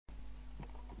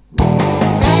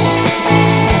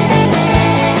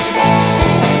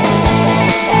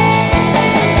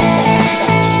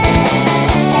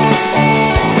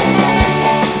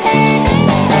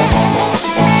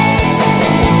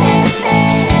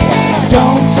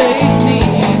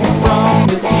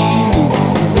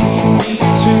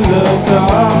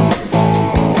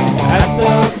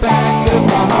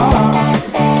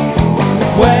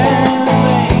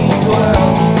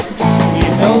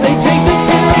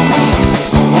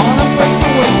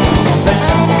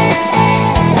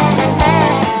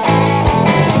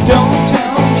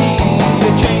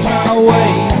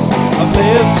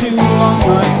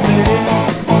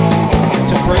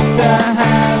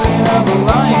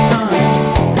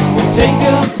take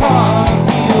a part of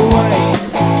me away.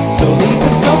 So leave the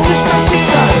self-destruct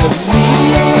beside of me,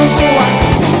 so I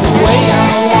can be the way I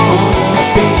wanna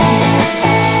be.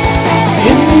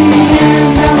 In the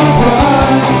end, I'm a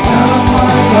product of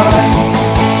my life.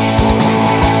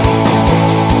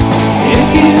 If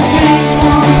you change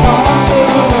one part, the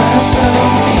rest of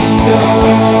me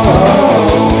goes.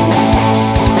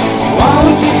 Why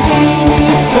would you see me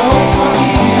so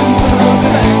fucking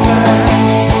imperfect then?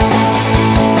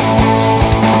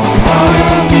 Part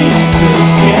of me could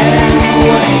get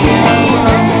way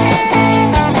over.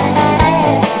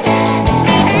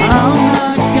 I'm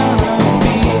not gonna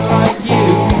be like you,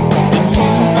 and you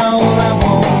know that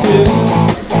won't do.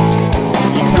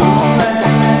 You can't let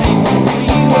anyone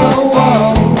see the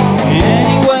world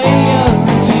any way other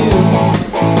than you.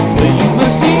 But you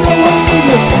must see the way they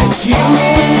look at you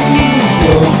and use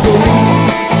your fool.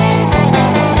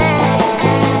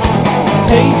 It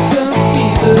takes a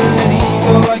fever and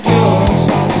ego like yours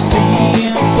to see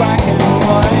in black and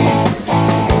white.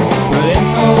 But in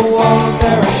the world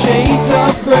there are shades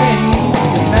of grey,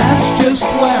 and that's just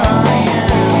where I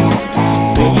am.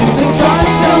 They used to try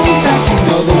to tell me that you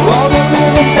know the world a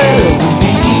little better than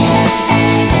me.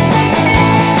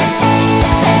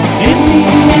 In the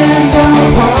end, I'm a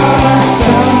product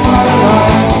of my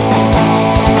life.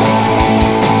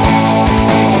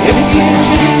 If you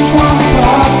change one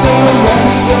part, the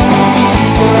rest of me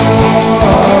goes.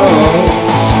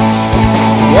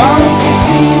 Why don't you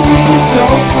see me so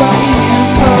fucking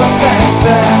imperfect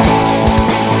then?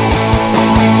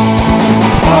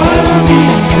 Part of me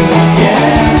could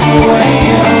get way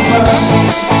over.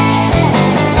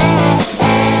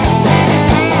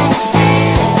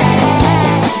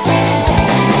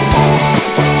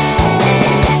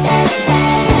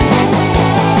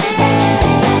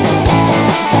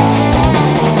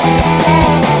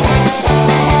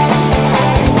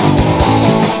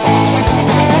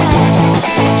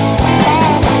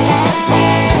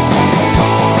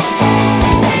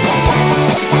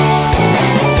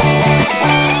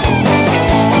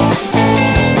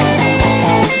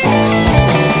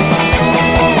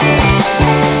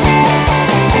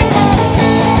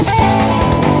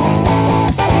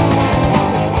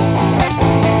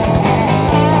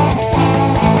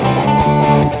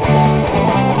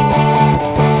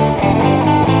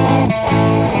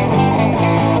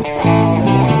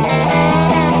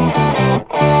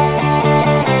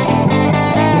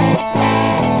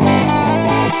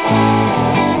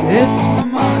 It's my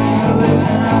mind a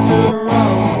living after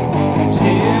all. It's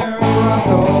here I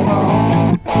call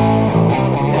home.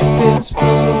 If it's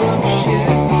full of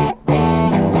shit,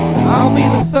 I'll be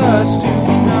the first to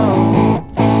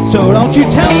know. So don't you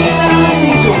tell me that I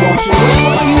need to wash away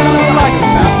what you know.